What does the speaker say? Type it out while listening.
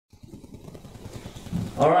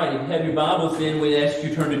All right, if you have your Bibles, then we ask you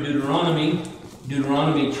to turn to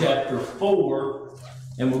Deuteronomy chapter 4,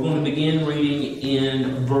 and we're going to begin reading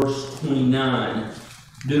in verse 29.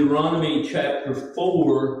 Deuteronomy chapter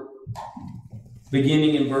 4,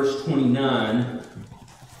 beginning in verse 29,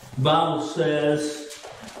 the Bible says,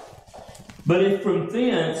 "But if from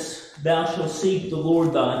thence thou shalt seek the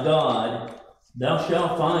Lord thy God, thou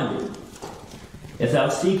shalt find him, if thou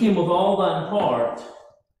seek him with all thine heart,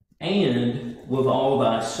 and with all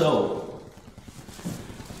thy soul.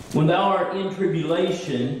 When thou art in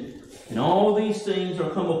tribulation, and all these things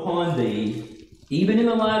are come upon thee, even in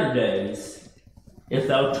the latter days, if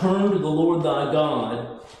thou turn to the Lord thy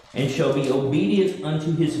God, and shall be obedient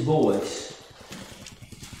unto his voice.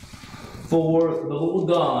 For the Lord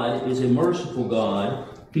God is a merciful God.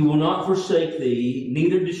 He will not forsake thee,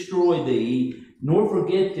 neither destroy thee, nor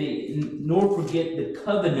forget the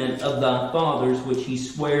covenant of thy fathers which he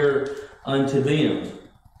sware unto them.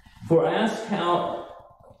 For ask now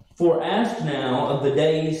of the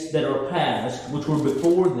days that are past, which were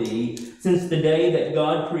before thee, since the day that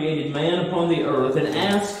God created man upon the earth, and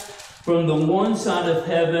ask from the one side of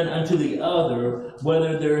heaven unto the other,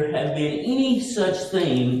 whether there have been any such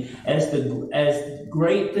thing as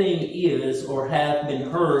great thing is, or hath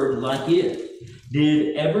been heard like it.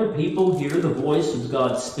 Did ever people hear the voice of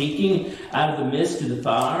God speaking out of the midst of the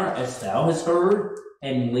fire, as thou hast heard,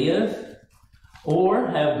 and live? Or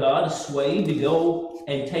have God swayed to go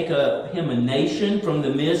and take him a nation from the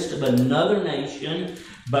midst of another nation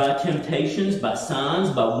by temptations, by signs,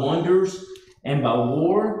 by wonders, and by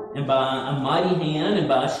war, and by a mighty hand, and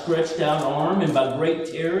by a stretched out arm, and by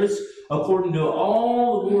great terrors, according to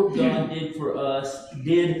all the Lord God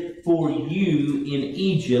did for you in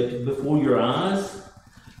Egypt before your eyes?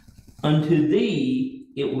 Unto thee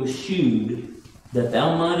it was shewed, that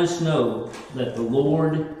thou mightest know that the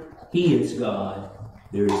Lord, he is God.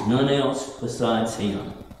 There is none else besides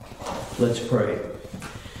him." Let's pray.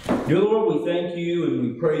 Dear Lord, we thank you and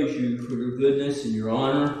we praise you for your goodness and your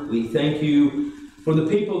honor. We thank you for the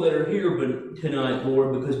people that are here tonight,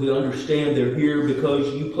 Lord, because we understand they're here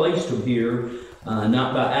because you placed them here,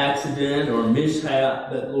 not by accident or mishap,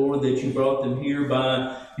 but, Lord, that you brought them here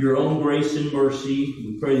by your own grace and mercy.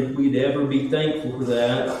 We pray that we'd ever be thankful for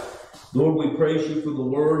that. Lord, we praise you for the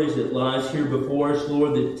word as it lies here before us,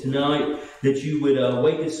 Lord, that tonight that you would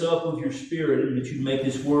wake us up with your spirit, and that you'd make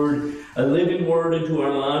this word a living word into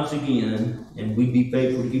our lives again, and we'd be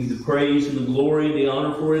faithful to give you the praise and the glory and the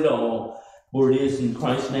honor for it all. For it is in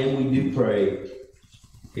Christ's name we do pray.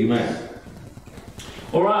 Amen.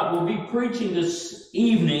 All right, we'll be preaching this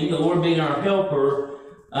evening, the Lord being our helper,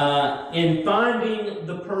 in finding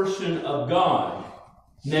the person of God.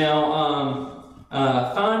 Now,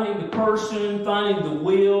 finding the person, finding the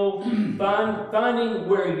will, finding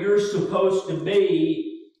where you're supposed to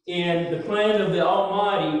be in the plan of the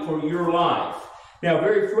Almighty for your life. Now,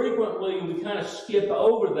 very frequently, we kind of skip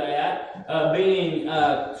over that. Being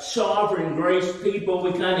sovereign grace people,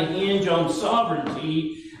 we kind of hinge on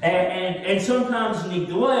sovereignty and sometimes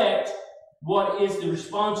neglect what is the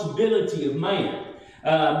responsibility of man.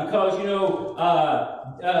 Because,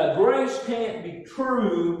 grace can't be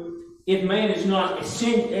true if man is not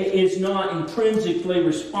intrinsically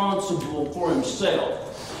responsible for himself.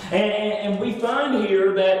 And we find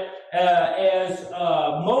here that as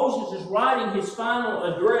Moses is writing his final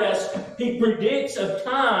address, he predicts a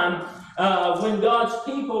time when God's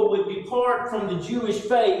people would depart from the Jewish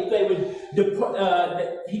faith.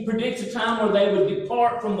 He predicts a time where they would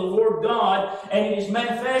depart from the Lord God, and it is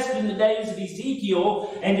manifested in the days of Ezekiel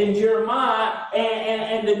and in Jeremiah,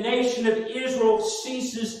 and the nation of Israel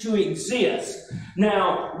ceases to exist.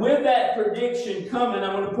 Now, with that prediction coming,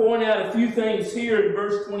 I'm going to point out a few things here in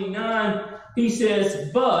verse 29. He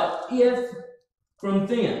says, but if from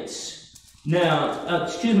thence.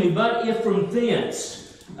 But if from thence.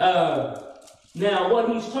 Now, what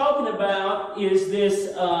he's talking about is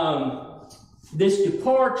this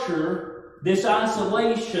departure, this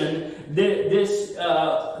isolation, this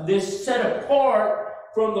set apart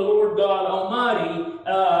from the Lord God Almighty,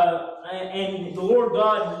 and the Lord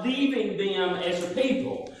God leaving them as a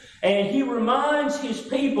people. And he reminds his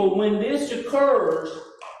people when this occurs,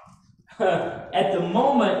 at the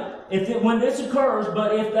moment, when this occurs,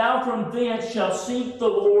 but if thou from thence shalt seek the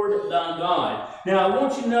Lord thy God. Now, I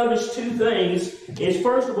want you to notice two things. Is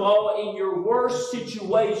first of all, in your worst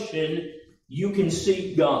situation, you can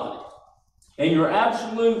seek God. In your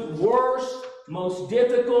absolute worst, most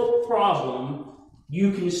difficult problem,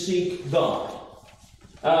 you can seek God.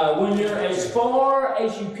 When you're as far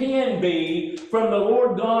as you can be from the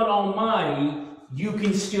Lord God Almighty, you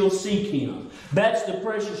can still seek Him. That's the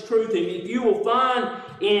precious truth. And if you will find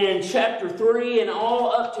in chapter 3 and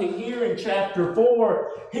all up to here in chapter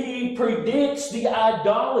 4, he predicts the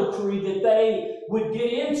idolatry that they would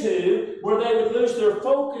get into, where they would lose their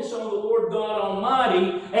focus on the Lord God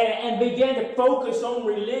Almighty and begin to focus on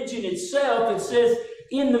religion itself. It says,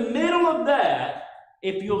 in the middle of that,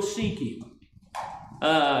 if you'll seek Him.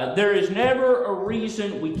 There is never a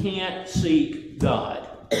reason we can't seek God.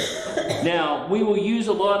 Now, we will use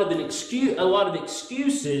a lot of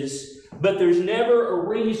excuses, but there's never a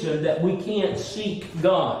reason that we can't seek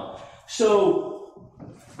God. So,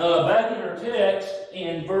 back in our text,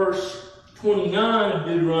 in verse 29 of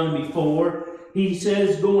Deuteronomy 4, he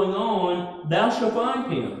says, going on, thou shalt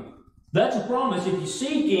find Him. That's a promise. If you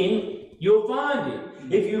seek Him, you'll find Him.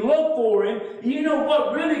 If you look for Him, you know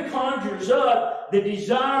what really conjures up the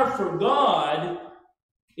desire for God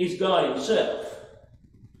is God Himself.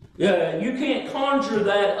 You can't conjure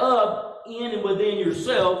that up in and within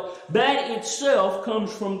yourself. That itself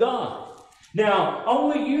comes from God. Now,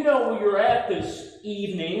 only you know where you're at this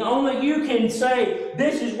evening. Only you can say,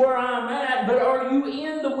 this is where I'm at, but are you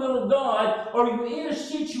in the will of God? Are you in a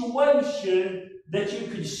situation that you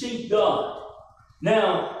could seek God?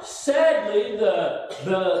 Now, sadly,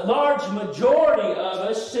 the large majority of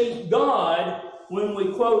us seek God when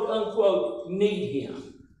we quote-unquote need Him.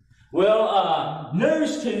 Well,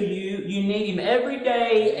 news to you, you need Him every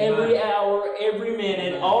day, every hour, every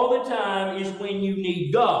minute, all the time is when you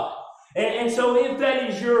need God. And so if that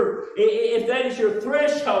is your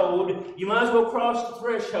threshold, you might as well cross the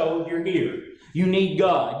threshold, you're here. You need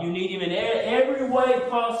God. You need Him in every way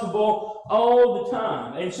possible all the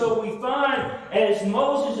time. And so we find, as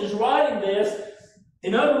Moses is writing this,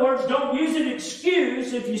 in other words, don't use an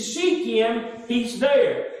excuse. If you seek Him, He's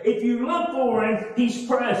there. If you look for Him, He's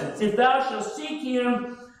present. If thou shalt seek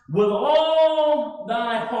Him with all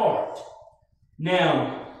thy heart.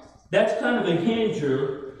 Now, that's kind of a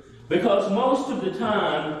hinder, because most of the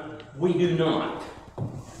time, we do not.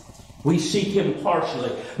 We seek Him partially.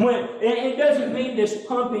 It doesn't mean this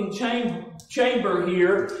pumping chamber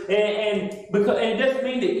here, and it doesn't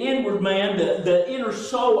mean the inward man, the inner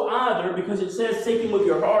soul either, because it says seek Him with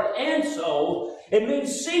your heart and soul. It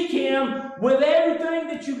means seek Him with everything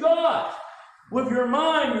that you got. With your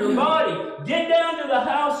mind, your body. Get down to the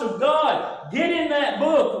house of God. Get in that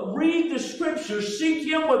book. Read the Scriptures. Seek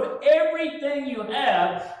Him with everything you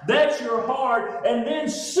have. That's your heart. And then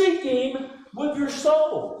seek Him with your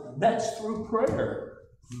soul. That's through prayer.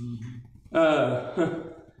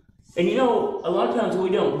 And you know, a lot of times we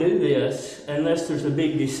don't do this unless there's a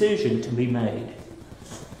big decision to be made.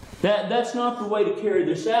 That's not the way to carry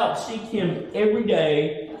this out. Seek Him every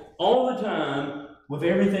day, all the time, with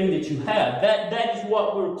everything that you have. That is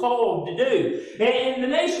what we're called to do. And the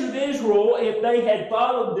nation of Israel, if they had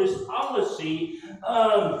followed this policy,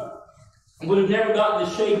 would have never gotten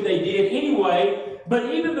the shape they did anyway.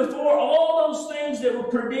 But even before all those things that were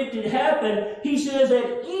predicted happened, He says at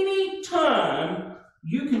any time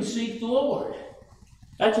you can seek the Lord.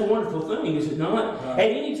 That's a wonderful thing, is it not? Right.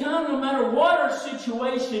 At any time, no matter what our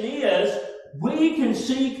situation is, we can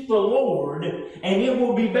seek the Lord, and it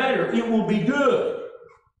will be better. It will be good.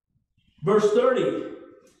 Verse 30,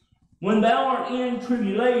 when thou art in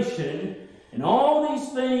tribulation, and all these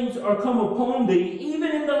things are come upon thee,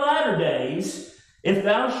 even in the latter days, if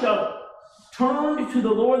thou shalt turn to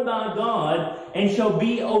the Lord thy God, and shall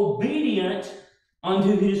be obedient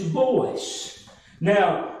unto His voice.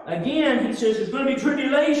 Now, again, he says there's going to be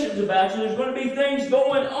tribulations about you. There's going to be things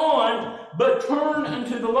going on, but turn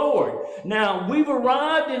unto the Lord. Now, we've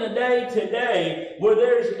arrived in a day today where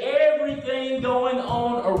there's everything going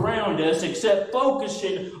on around us except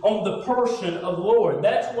focusing on the person of the Lord.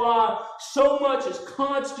 That's why so much is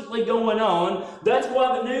constantly going on. That's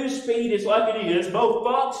why the news feed is like it is. Both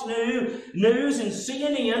Fox News and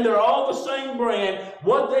CNN, they're all the same brand.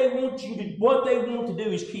 What they want to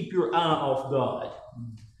do is keep your eye off God.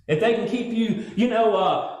 If they can keep you,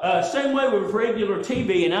 same way with regular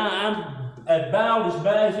TV, and I'm about as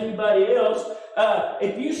bad as anybody else.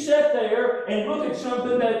 If you sit there and look at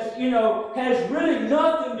something that, has really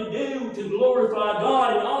nothing to do to glorify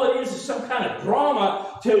God, and all it is some kind of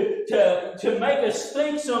drama to make us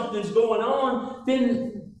think something's going on,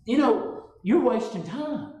 then, you're wasting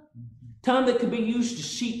time. Time that could be used to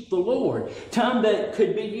seek the Lord. Time that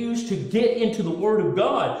could be used to get into the Word of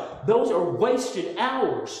God. Those are wasted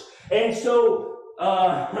hours. And so,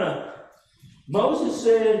 Moses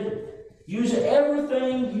said, use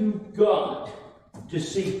everything you've got to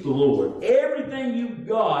seek the Lord. Everything you've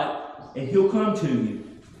got, and He'll come to you.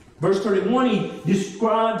 Verse 31, he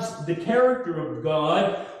describes the character of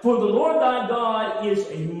God. For the Lord thy God is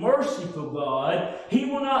a merciful God. He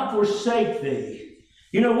will not forsake thee.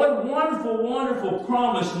 You know, what a wonderful, wonderful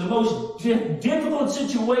promise in the most difficult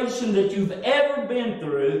situation that you've ever been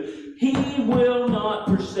through. He will not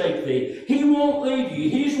forsake thee. He won't leave you.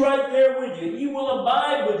 He's right there with you. He will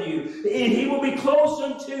abide with you. He will be close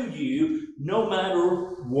unto you no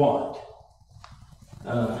matter what.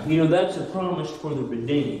 You know, that's a promise for the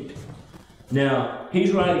redeemed. Now,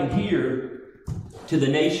 he's writing here to the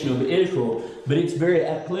nation of Israel, but it's very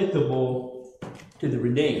applicable to the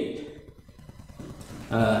redeemed.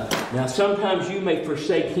 Now, sometimes you may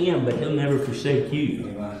forsake him, but he'll never forsake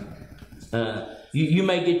you. You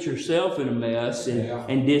may get yourself in a mess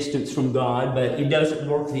and distance from God, but it doesn't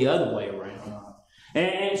work the other way around.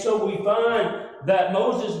 And so we find that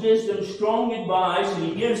Moses gives them strong advice, and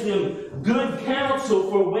he gives them good counsel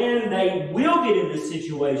for when they will get in this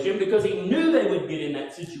situation, because he knew they would get in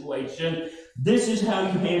that situation. This is how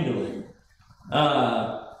you handle it.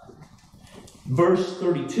 Verse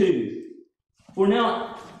 32.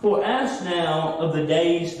 For as now of the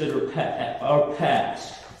days that are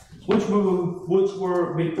past, which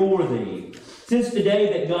were before thee, since the day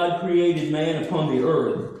that God created man upon the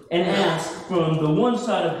earth, and asked from the one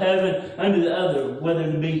side of heaven unto the other, whether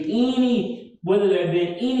there have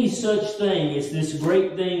been any such thing as this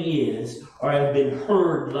great thing is, or have been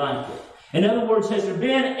heard like it. In other words, has there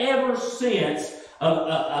been ever since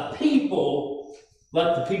a people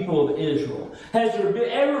like the people of Israel? Has there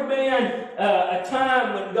ever been a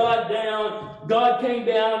time when God came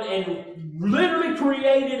down and literally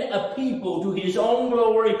created a people to his own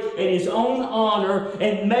glory and his own honor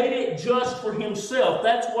and made it just for himself?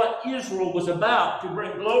 That's what Israel was about, to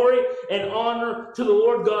bring glory and honor to the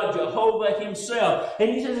Lord God, Jehovah himself. And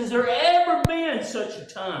he says, has there ever been such a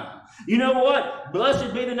time? You know what?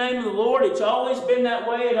 Blessed be the name of the Lord. It's always been that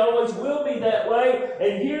way. It always will be that way.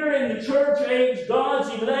 And here in the church age, God's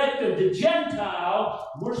elect of the Gentile,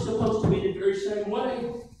 we're supposed to be the very same way.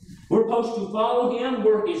 We're supposed to follow him.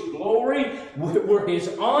 We're his glory. We're his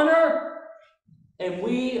honor. And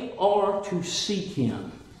we are to seek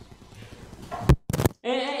him.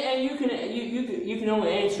 And you can only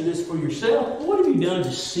answer this for yourself. What have you done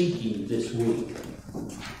to seek him this week?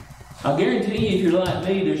 I guarantee you, if you're like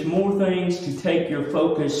me, there's more things to take your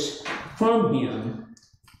focus from him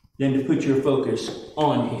than to put your focus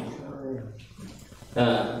on him.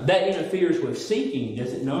 That interferes with seeking,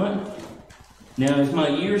 does it not? Now, as my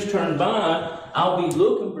years turn by, I'll be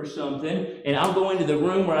looking for something, and I'll go into the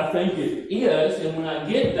room where I think it is, and when I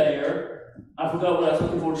get there, I forgot what I was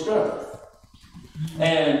looking for to start.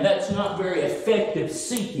 And that's not very effective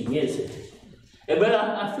seeking, is it? But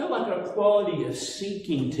I feel like our quality of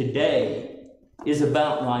seeking today is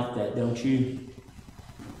about like that, don't you?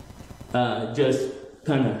 Just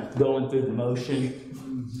kind of going through the motion.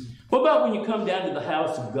 What about when you come down to the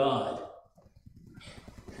house of God?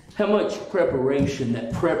 How much preparation,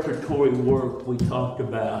 that preparatory work we talked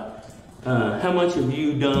about, how much have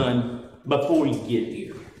you done before you get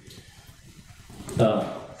here?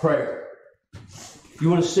 Prayer. If you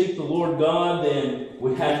want to seek the Lord God, then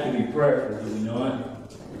we have to be prayerful, do we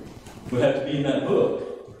not? We have to be in that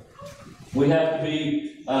book. We have to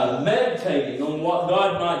be meditating on what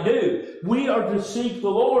God might do. We are to seek the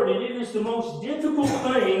Lord, and it is the most difficult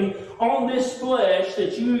thing on this flesh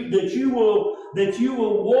that you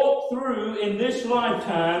will walk through in this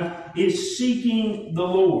lifetime, is seeking the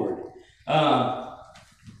Lord. I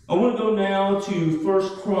want to go now to 1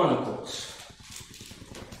 Chronicles.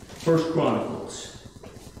 1 Chronicles.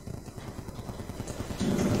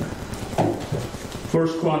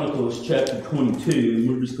 1 Chronicles chapter 22.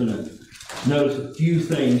 We're just going to notice a few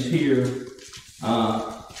things here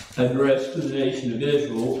addressed to the nation of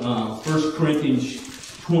Israel. 1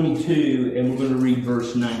 Corinthians 22, and we're going to read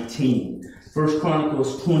verse 19. 1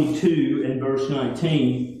 Chronicles 22 and verse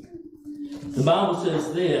 19. The Bible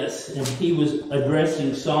says this, and he was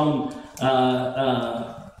addressing Solomon.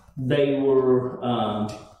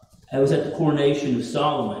 It was at the coronation of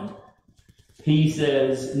Solomon. He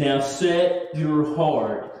says, now set your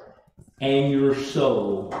heart and your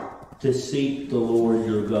soul to seek the Lord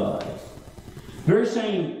your God. Very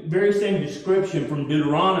same description from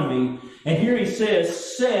Deuteronomy. And here he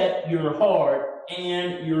says, set your heart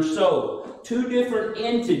and your soul. Two different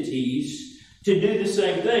entities to do the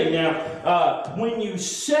same thing. Now, when you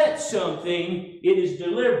set something, it is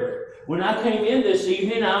deliberate. When I came in this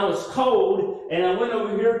evening, I was cold, and I went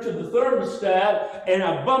over here to the thermostat, and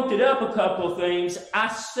I bumped it up a couple of things. I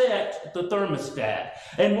set the thermostat.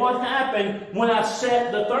 And what happened when I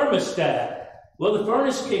set the thermostat? Well, the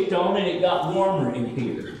furnace kicked on, and it got warmer in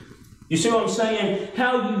here. You see what I'm saying?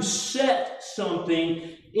 How you set something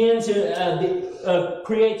into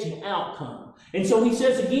creates an outcome. And so he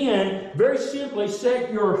says again, very simply,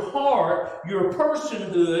 set your heart, your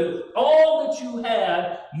personhood, all that you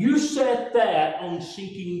have, you set that on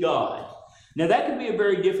seeking God. Now that can be a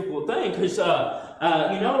very difficult thing because, a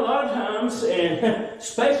lot of times, and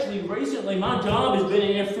especially recently, my job has been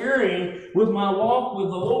interfering with my walk with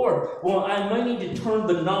the Lord. Well, I may need to turn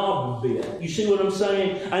the knob a bit. You see what I'm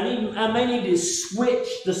saying? I may need to switch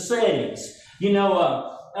the settings.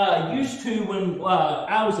 Used to when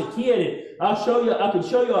I was a kid, I could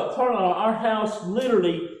show you a part of our house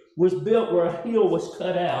literally was built where a hill was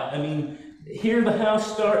cut out. I mean, here the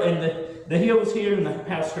house started, and the hill was here, and the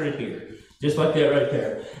house started here. Just like that right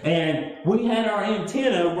there. And we had our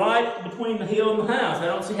antenna right between the hill and the house. I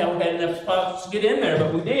don't see how we had enough spots to get in there,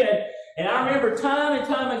 but we did. And I remember time and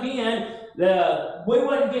time again, we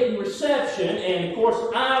wasn't getting reception, and of course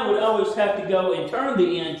I would always have to go and turn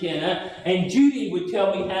the antenna, and Judy would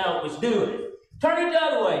tell me how it was doing. Turn it the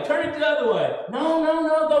other way, turn it the other way.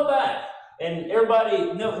 No, go back. And everybody,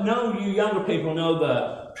 you younger people know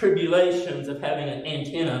the tribulations of having an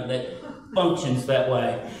antenna that functions that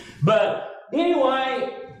way. But anyway,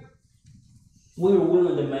 we were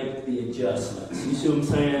willing to make the adjustments. You see what I'm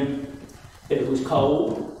saying? If it was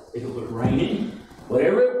cold, if it was raining,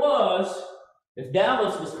 whatever it was, if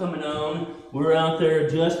Dallas was coming on, we were out there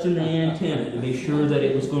adjusting the antenna to be sure that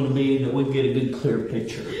it was going to be, that we'd get a good clear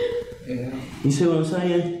picture. Yeah. You see what I'm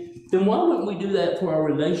saying? Then why wouldn't we do that for our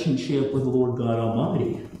relationship with the Lord God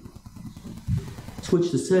Almighty? Switch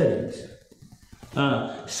the settings.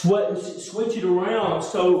 Switch it around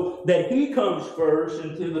so that He comes first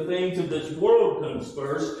and to the things of this world comes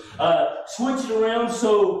first. Switch it around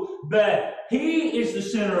so that He is the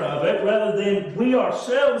center of it rather than we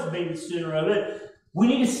ourselves being the center of it. We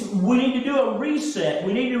need to do a reset.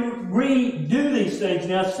 We need to redo these things.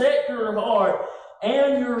 Now set your heart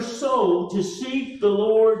and your soul to seek the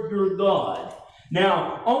Lord your God.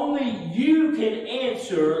 Now, only you can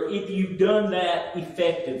answer if you've done that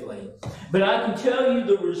effectively. But I can tell you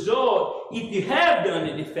the result, if you have done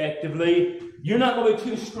it effectively, you're not going to be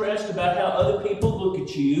too stressed about how other people look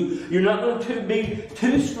at you. You're not going to be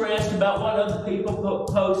too stressed about what other people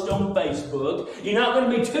post on Facebook. You're not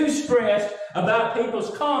going to be too stressed about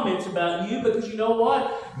people's comments about you because you know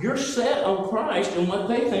what? You're set on Christ, and what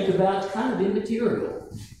they think about is kind of immaterial.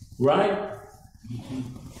 Right?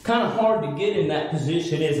 Kind of hard to get in that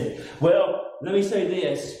position, isn't it? Well, let me say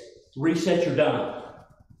this. Reset your dial.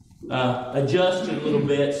 Adjust it a little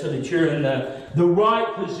bit so that you're in the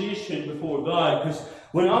right position before God. Because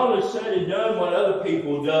when all is said and done, what other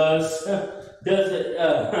people doesn't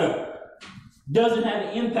have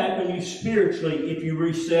an impact on you spiritually if you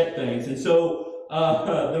reset things. And so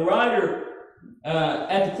the writer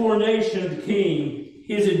at the coronation of the king,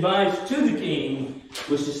 his advice to the king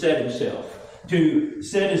was to set himself. To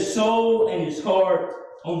set his soul and his heart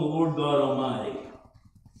on the Lord God Almighty.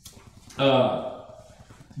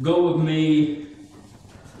 Go with me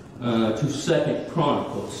to 2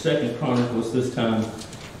 Chronicles. 2 Chronicles, this time,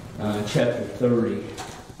 chapter 30.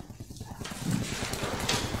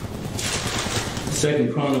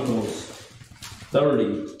 2 Chronicles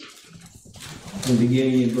 30, and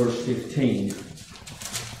beginning in verse 15.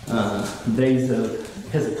 Days of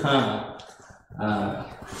Hezekiah.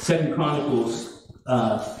 2 Chronicles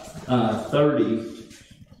 30,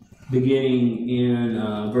 beginning in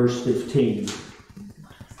verse 15.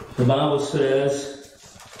 The Bible says,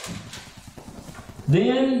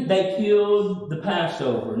 Then they killed the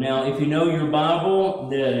Passover. Now, if you know your Bible,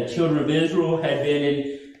 the children of Israel had been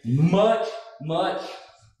in much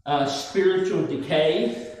spiritual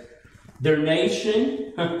decay. Their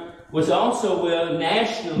nation was also,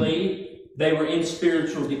 nationally, they were in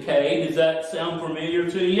spiritual decay. Does that sound familiar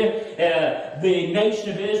to you? The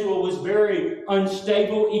nation of Israel was very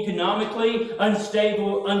unstable economically,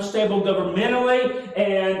 unstable governmentally,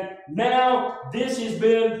 and now this has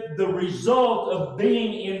been the result of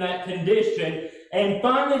being in that condition. And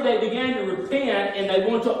finally they began to repent, and they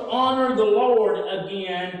want to honor the Lord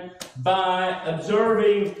again by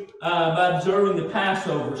observing the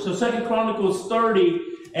Passover. So 2 Chronicles 30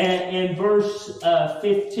 and verse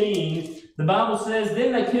 15, the Bible says,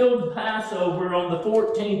 Then they killed the Passover on the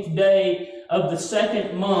 14th day of the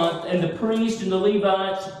 2nd month, and the priests and the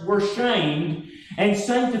Levites were shamed, and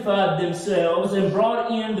sanctified themselves, and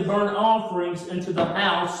brought in the burnt offerings into the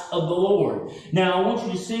house of the Lord. Now, I want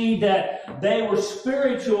you to see that they were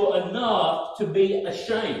spiritual enough to be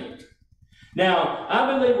ashamed. Now,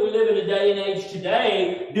 I believe we live in a day and age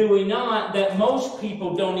today, do we not, that most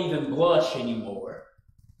people don't even blush anymore.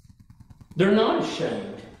 They're not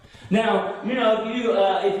ashamed. Now,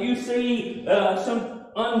 if you see some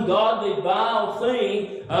ungodly, vile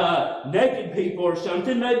thing, naked people or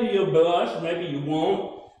something, maybe you'll blush, maybe you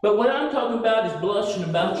won't. But what I'm talking about is blushing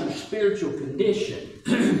about your spiritual condition.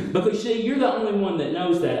 Because, see, you're the only one that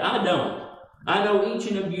knows that. I don't. I know each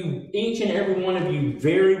and every one of you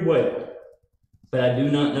very well. But I do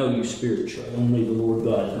not know you spiritually. Only the Lord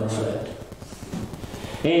God knows that.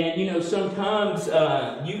 And, sometimes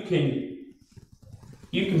you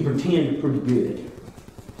can pretend pretty good.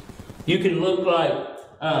 You can look like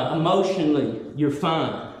emotionally you're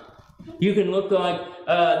fine. You can look like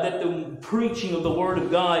that the preaching of the Word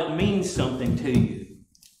of God means something to you,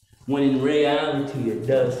 when in reality it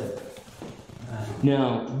doesn't.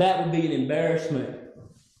 Now, that would be an embarrassment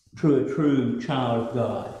to a true child of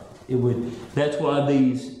God. It would. That's why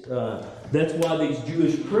these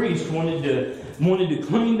Jewish priests wanted to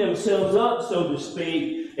clean themselves up, so to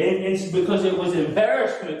speak, and it's because it was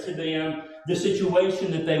embarrassment to them, the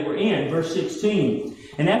situation that they were in. Verse 16.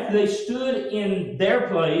 And after they stood in their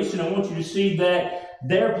place, and I want you to see that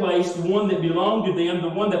their place, the one that belonged to them, the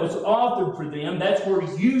one that was authored for them, that's where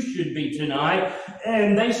you should be tonight.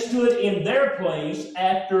 And they stood in their place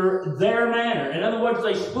after their manner. In other words,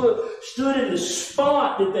 they stood in the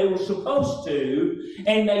spot that they were supposed to,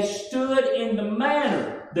 and they stood in the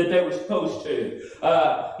manner that they were supposed to.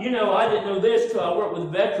 I didn't know this till I worked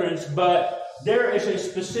with veterans, but there is a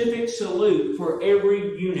specific salute for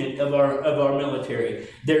every unit of our military.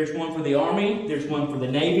 There's one for the Army, there's one for the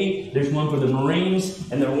Navy, there's one for the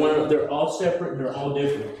Marines, and they're all separate, they're all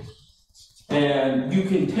different. And you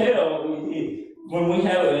can tell, when we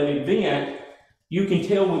have an event, you can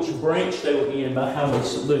tell which branch they were in by how they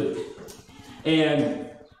salute. And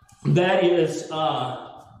that is,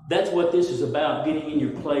 that's what this is about, getting in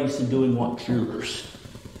your place and doing what's yours.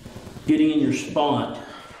 Getting in your spot.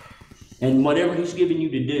 And whatever He's given you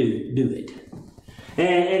to do it.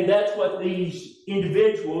 And that's what these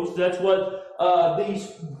individuals, that's what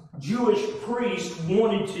these Jewish priests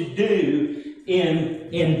wanted to do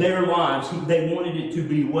in their lives. They wanted it to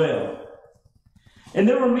be well. And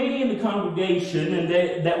there were many in the congregation and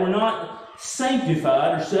that were not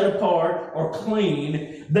sanctified or set apart or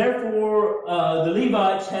clean. Therefore, the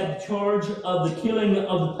Levites had charge of the killing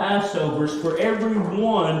of the Passovers for every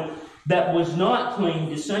one that was not clean,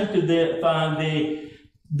 to sanctify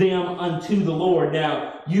them unto the Lord.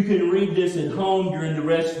 Now, you can read this at home during the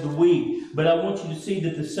rest of the week, but I want you to see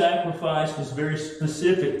that the sacrifice was very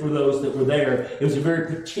specific for those that were there. It was a very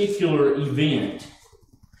particular event.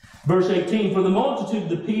 Verse 18, for the multitude of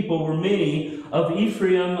the people were many of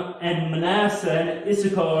Ephraim and Manasseh and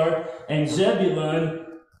Issachar and Zebulun,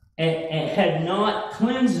 and had not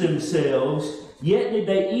cleansed themselves, yet did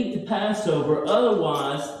they eat the Passover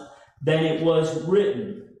otherwise than it was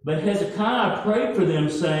written. But Hezekiah prayed for them,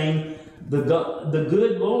 saying, the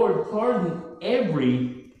good Lord pardon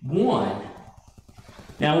every one.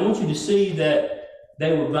 Now I want you to see that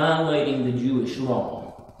they were violating the Jewish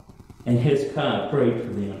law. And Hezekiah prayed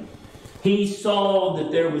for them. He saw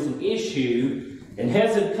that there was an issue, and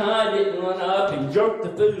Hezekiah didn't run up and jerk the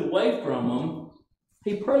food away from them.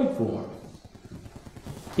 He prayed for them.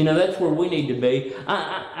 That's where we need to be.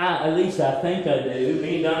 At least I think I do.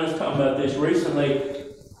 Me and Donna's talking about this recently.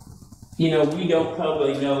 We don't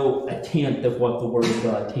probably know a tenth of what the Word of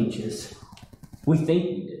God teaches. We think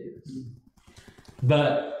we do.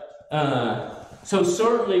 But, so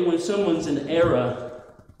certainly when someone's in error,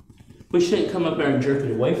 we shouldn't come up there and jerk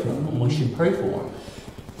it away from them. We should pray for them.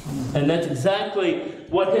 And that's exactly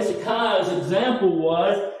what Hezekiah's example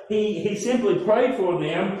was. He simply prayed for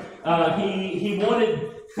them. He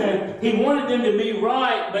wanted them to be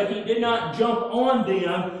right, but he did not jump on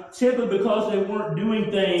them simply because they weren't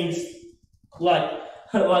doing things like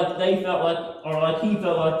they felt like, or like he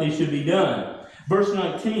felt like they should be done. Verse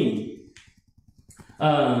 19.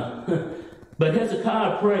 But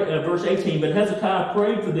Hezekiah prayed, verse 18, but Hezekiah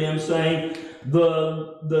prayed for them, saying,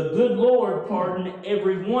 the good Lord pardon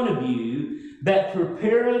every one of you that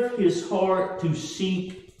prepareth his heart to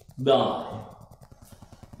seek God.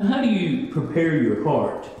 Now, how do you prepare your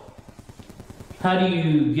heart? How do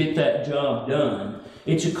you get that job done?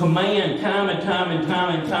 It's a command time and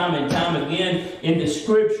time again in the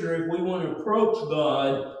Scripture. If we want to approach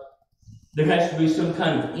God, there has to be some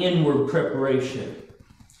kind of inward preparation.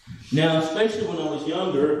 Now, especially when I was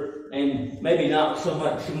younger, and maybe not so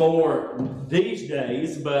much more these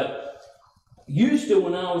days, but used to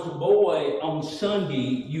when I was a boy, on Sunday,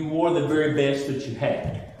 you wore the very best that you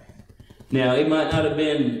had. Now, it might not have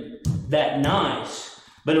been that nice,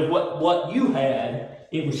 but of what you had,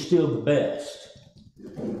 it was still the best.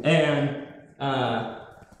 And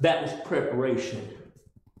that was preparation.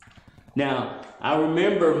 Now, I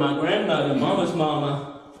remember my grandmother, Mama's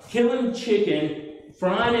mama, killing chicken,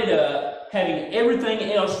 frying it up, having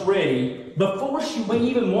everything else ready before we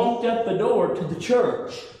even walked up the door to the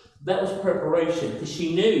church. That was preparation, because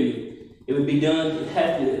she knew it would be done, it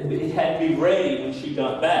had to be ready when she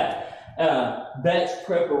got back. That's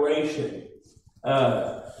preparation.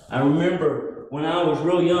 I remember when I was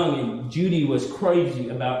real young and Judy was crazy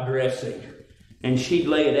about dressing, and she'd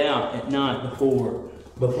lay it out at night before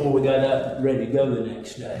we got up ready to go the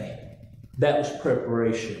next day. That was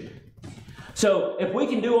preparation. So if we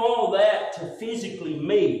can do all that to physically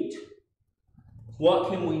meet, what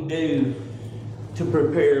can we do to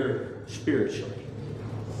prepare spiritually?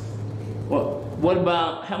 What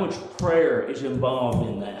about how much prayer is involved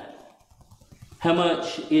in that? How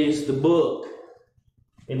much is the book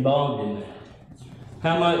involved in that?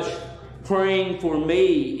 How much praying for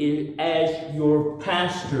me as your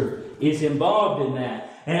pastor is involved in that?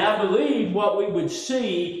 And I believe what we would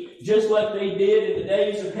see, just like they did in the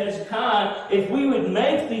days of Hezekiah, if we would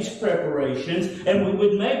make these preparations and we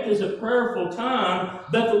would make this a prayerful time,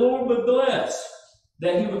 that the Lord would bless,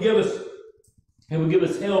 that He would give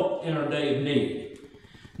us help in our day of need.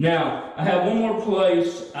 Now, I have one more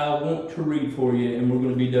place I want to read for you, and we're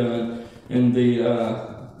going to be done, in the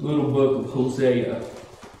little book of Hosea.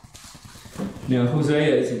 Now,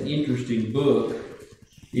 Hosea is an interesting book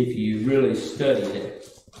if you really study it.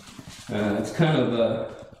 It's kind of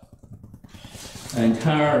an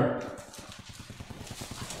entire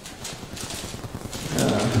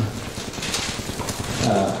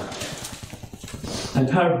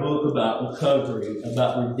book about recovery,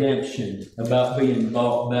 about redemption, about being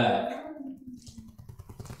bought back.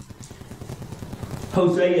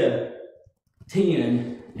 Hosea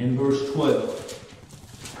 10 and verse 12.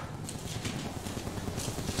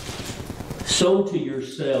 Sow to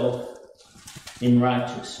yourself in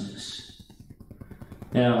righteousness.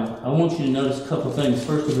 Now, I want you to notice a couple things.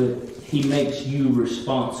 First of all, He makes you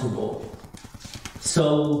responsible.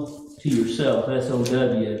 Sow to yourself,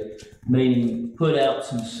 S-O-W, meaning put out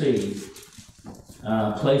some seed.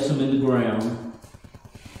 Place them in the ground.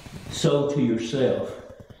 Sow to yourself.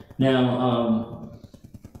 Now,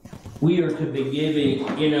 we are to be giving,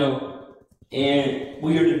 and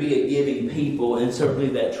we are to be a giving people, and certainly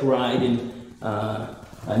that's right. And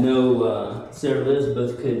I know Sarah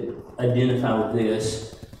Elizabeth could identify with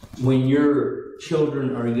this. When your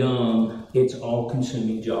children are young, it's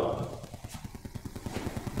all-consuming job.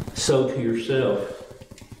 Sow to yourself.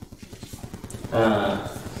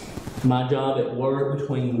 My job at work,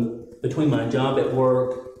 between my job at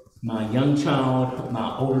work, my young child,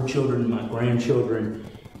 my older children, my grandchildren,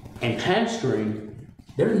 and pastoring,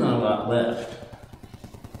 there's not a lot left.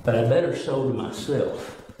 But I better sow to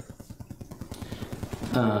myself.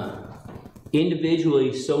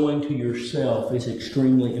 Individually sowing to yourself is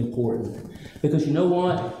extremely important. Because you know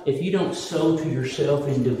what? If you don't sow to yourself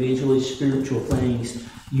individually spiritual things,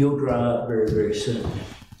 you'll dry up very, very soon.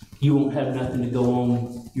 You won't have nothing to go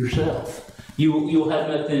on yourself. You'll have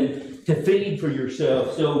nothing to feed for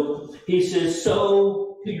yourself. So he says,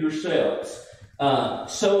 sow to yourselves.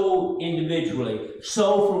 Sow individually.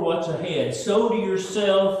 Sow for what's ahead. Sow to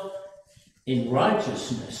yourself in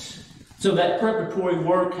righteousness. So that preparatory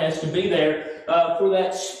work has to be there. For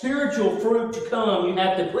that spiritual fruit to come, you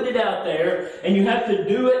have to put it out there, and you have to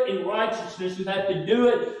do it in righteousness. You have to do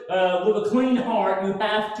it with a clean heart. You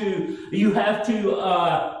have to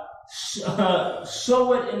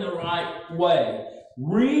sow it in the right way.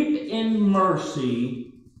 Reap in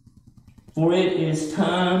mercy, for it is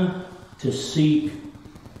time to seek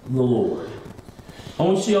the Lord. I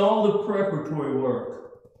want to see all the preparatory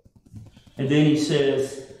work. And then he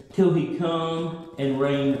says, till he come and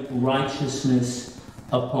rain righteousness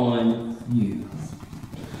upon you.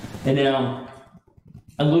 And now,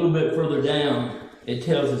 a little bit further down, it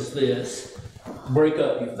tells us this: break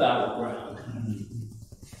up your fallow ground.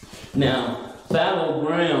 Now, fallow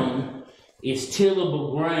ground is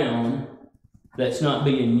tillable ground that's not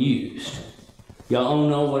being used. Y'all all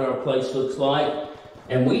know what our place looks like,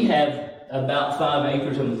 and we have about 5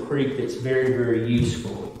 acres on the creek that's very, very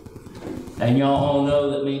useful. And y'all all know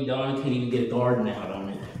that me and Don can't even get a garden out on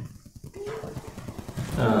it.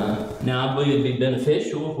 Now, I believe it'd be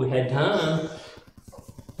beneficial if we had time.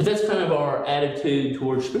 But that's kind of our attitude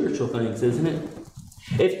towards spiritual things, isn't it?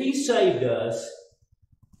 If he saved us,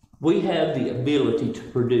 we have the ability to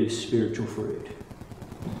produce spiritual fruit.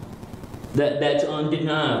 That's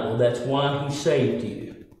undeniable. That's why he saved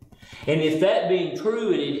you. And if that being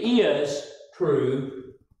true, and it is true,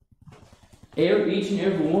 each and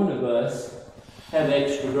every one of us have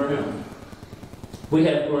extra ground. We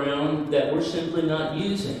have ground that we're simply not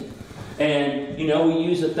using. And, you know, we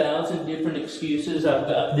use 1,000 different excuses. I've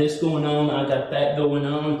got this going on, I got that going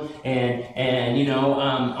on, and you know,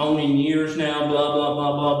 I'm owning years now, blah, blah,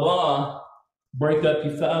 blah, blah, blah. Break up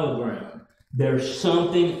your fallow ground. There's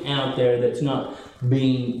something out there that's not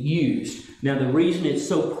being used. Now, the reason it's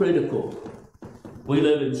so critical, we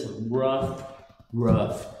live in some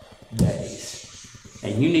rough days.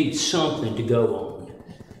 And you need something to go on.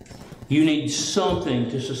 You need something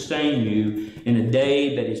to sustain you in a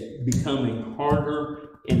day that is becoming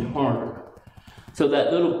harder and harder. So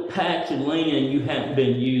that little patch of land you haven't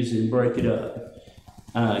been using, break it up.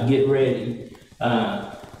 Get ready.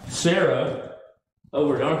 Sarah,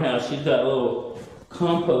 over at our house, she's got a little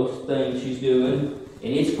compost thing she's doing,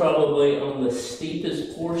 and it's probably on the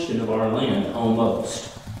steepest portion of our land, almost.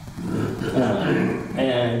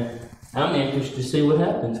 And I'm interested to see what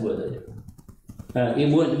happens with it.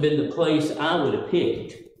 It wouldn't have been the place I would have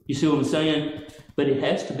picked. You see what I'm saying? But it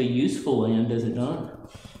has to be useful land, does it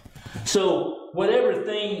not? So, whatever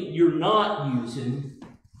thing you're not using,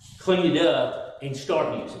 clean it up and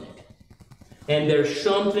start using it. And there's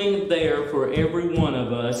something there for every one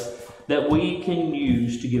of us that we can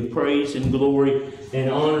use to give praise and glory and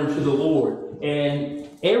honor to the Lord. And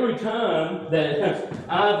every time that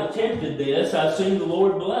I've attempted this, I've seen the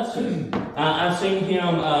Lord bless him. I've seen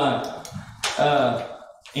him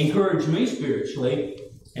encourage me spiritually,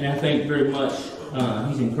 and I think very much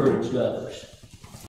he's encouraged others.